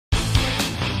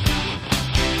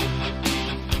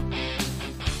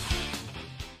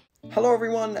Hello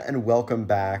everyone and welcome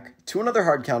back to another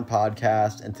Hard Count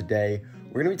podcast, and today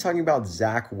we're going to be talking about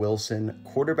Zach Wilson,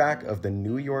 quarterback of the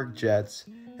New York Jets,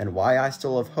 and why I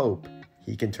still have hope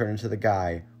he can turn into the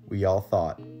guy we all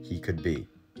thought he could be.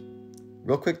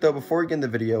 Real quick though, before we get in the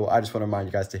video, I just want to remind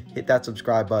you guys to hit that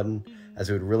subscribe button, as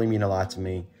it would really mean a lot to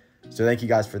me. So thank you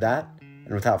guys for that,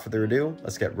 and without further ado,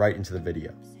 let's get right into the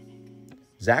video.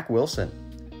 Zach Wilson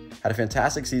had a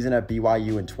fantastic season at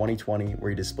BYU in 2020 where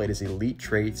he displayed his elite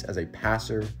traits as a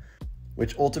passer,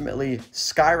 which ultimately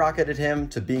skyrocketed him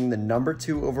to being the number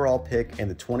 2 overall pick in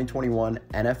the 2021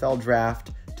 NFL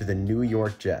Draft to the New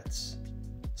York Jets.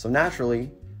 So naturally,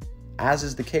 as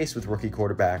is the case with rookie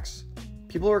quarterbacks,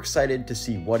 people were excited to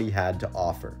see what he had to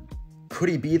offer. Could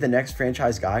he be the next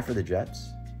franchise guy for the Jets?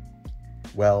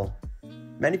 Well,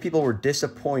 many people were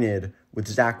disappointed with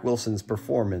Zach Wilson's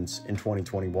performance in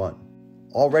 2021.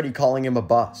 Already calling him a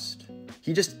bust.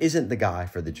 He just isn't the guy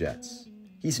for the Jets.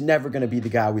 He's never going to be the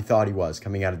guy we thought he was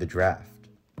coming out of the draft.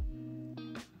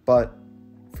 But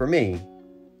for me,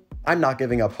 I'm not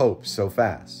giving up hope so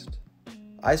fast.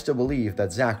 I still believe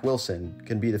that Zach Wilson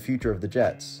can be the future of the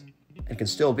Jets and can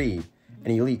still be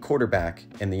an elite quarterback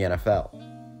in the NFL.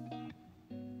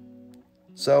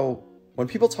 So when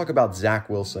people talk about Zach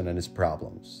Wilson and his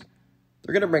problems,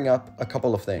 they're going to bring up a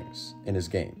couple of things in his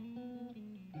game.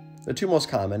 The two most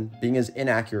common being his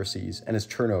inaccuracies and his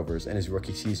turnovers in his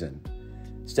rookie season,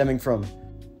 stemming from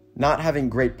not having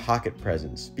great pocket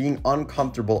presence, being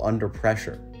uncomfortable under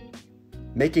pressure,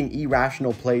 making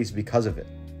irrational plays because of it.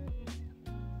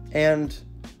 And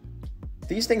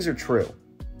these things are true,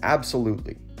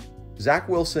 absolutely. Zach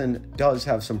Wilson does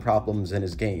have some problems in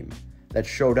his game that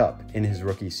showed up in his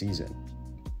rookie season.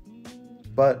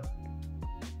 But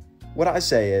what I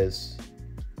say is,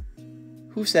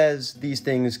 who says these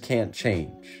things can't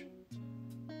change?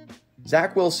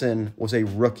 Zach Wilson was a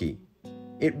rookie.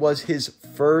 It was his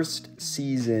first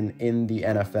season in the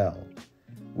NFL.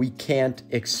 We can't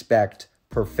expect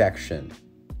perfection.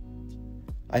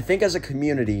 I think as a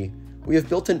community, we have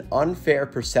built an unfair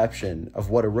perception of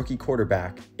what a rookie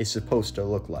quarterback is supposed to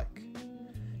look like.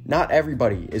 Not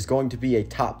everybody is going to be a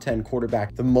top 10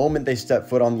 quarterback the moment they step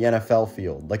foot on the NFL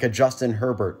field, like a Justin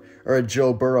Herbert or a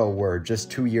Joe Burrow were just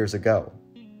 2 years ago.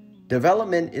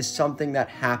 Development is something that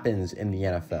happens in the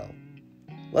NFL.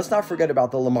 Let's not forget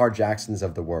about the Lamar Jacksons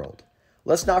of the world.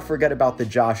 Let's not forget about the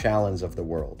Josh Allens of the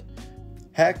world.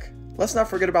 Heck, let's not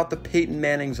forget about the Peyton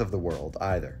Mannings of the world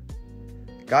either.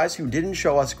 Guys who didn't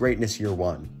show us greatness year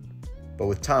one, but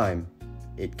with time,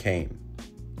 it came.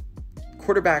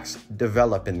 Quarterbacks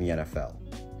develop in the NFL,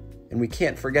 and we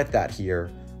can't forget that here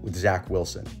with Zach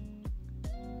Wilson.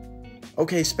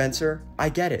 Okay, Spencer, I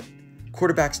get it.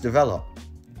 Quarterbacks develop.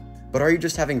 But are you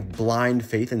just having blind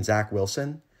faith in Zach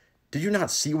Wilson? Did you not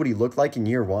see what he looked like in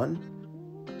year one?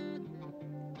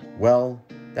 Well,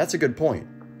 that's a good point.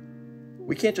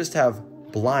 We can't just have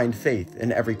blind faith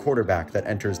in every quarterback that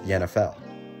enters the NFL.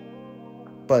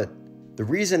 But the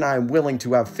reason I'm willing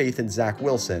to have faith in Zach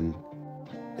Wilson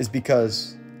is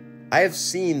because I have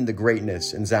seen the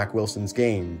greatness in Zach Wilson's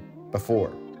game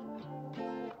before.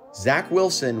 Zach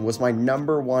Wilson was my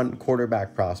number 1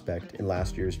 quarterback prospect in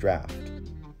last year's draft.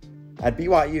 At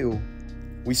BYU,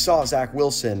 we saw Zach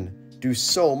Wilson do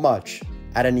so much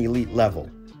at an elite level.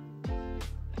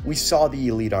 We saw the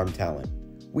elite arm talent.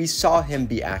 We saw him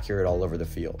be accurate all over the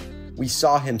field. We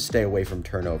saw him stay away from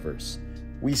turnovers.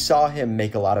 We saw him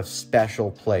make a lot of special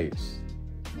plays.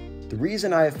 The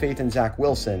reason I have faith in Zach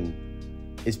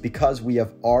Wilson is because we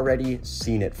have already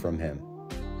seen it from him.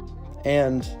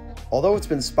 And although it's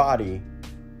been spotty,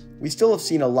 we still have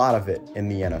seen a lot of it in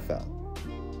the NFL.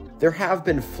 There have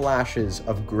been flashes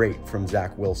of great from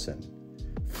Zach Wilson,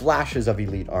 flashes of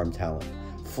elite arm talent,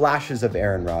 flashes of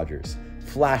Aaron Rodgers,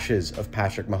 flashes of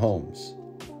Patrick Mahomes.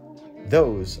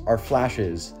 Those are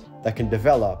flashes that can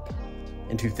develop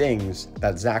into things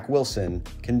that Zach Wilson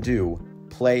can do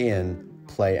play in,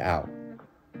 play out.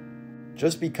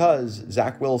 Just because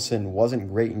Zach Wilson wasn't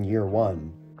great in year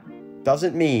one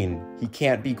doesn't mean he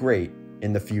can't be great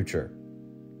in the future.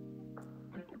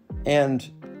 And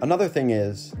another thing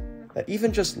is that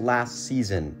even just last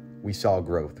season, we saw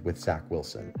growth with Zach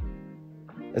Wilson.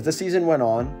 As the season went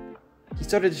on, he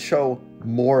started to show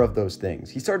more of those things.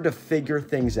 He started to figure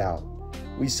things out.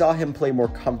 We saw him play more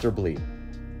comfortably,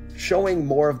 showing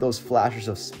more of those flashes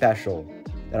of special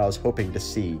that I was hoping to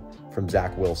see from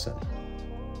Zach Wilson.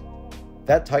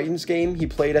 That Titans game he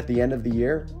played at the end of the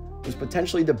year was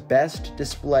potentially the best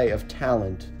display of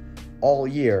talent all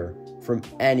year from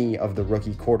any of the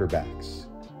rookie quarterbacks.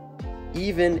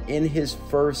 Even in his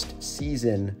first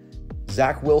season,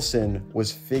 Zach Wilson was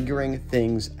figuring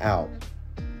things out.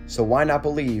 So why not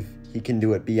believe he can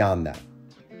do it beyond that.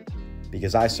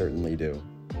 Because I certainly do.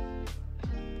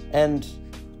 And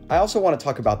I also want to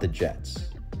talk about the Jets.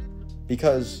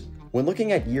 Because when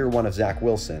looking at year one of Zach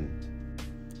Wilson,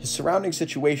 his surrounding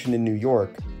situation in New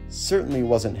York certainly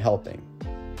wasn't helping.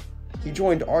 He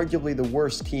joined arguably the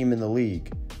worst team in the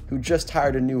league, who just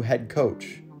hired a new head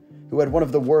coach, who had one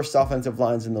of the worst offensive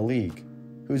lines in the league,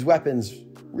 whose weapons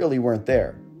really weren't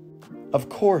there. Of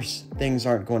course, things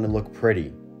aren't going to look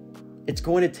pretty. It's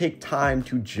going to take time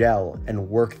to gel and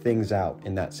work things out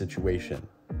in that situation.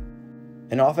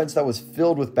 An offense that was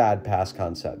filled with bad pass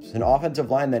concepts, an offensive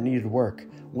line that needed work,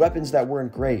 weapons that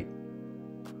weren't great,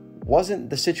 wasn't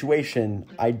the situation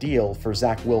ideal for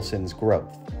Zach Wilson's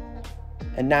growth.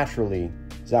 And naturally,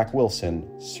 Zach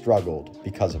Wilson struggled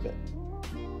because of it.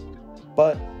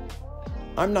 But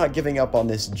I'm not giving up on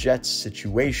this Jets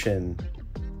situation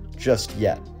just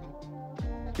yet.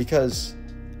 Because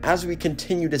as we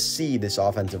continue to see this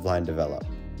offensive line develop,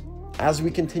 as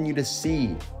we continue to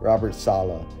see Robert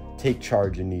Saleh take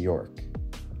charge in New York,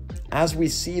 as we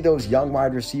see those young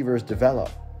wide receivers develop,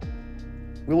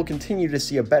 we will continue to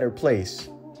see a better place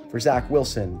for Zach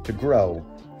Wilson to grow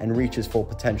and reach his full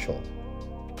potential,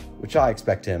 which I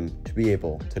expect him to be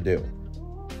able to do.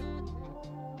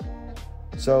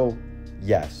 So,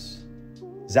 yes,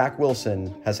 Zach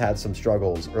Wilson has had some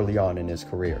struggles early on in his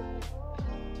career.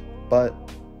 But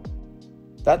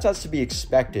that's as to be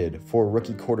expected for a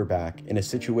rookie quarterback in a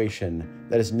situation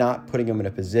that is not putting him in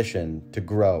a position to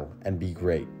grow and be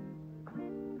great.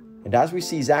 And as we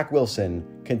see Zach Wilson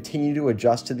continue to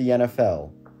adjust to the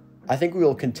NFL, I think we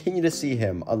will continue to see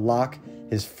him unlock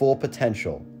his full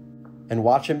potential and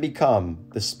watch him become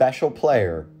the special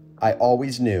player I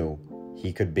always knew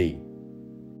he could be.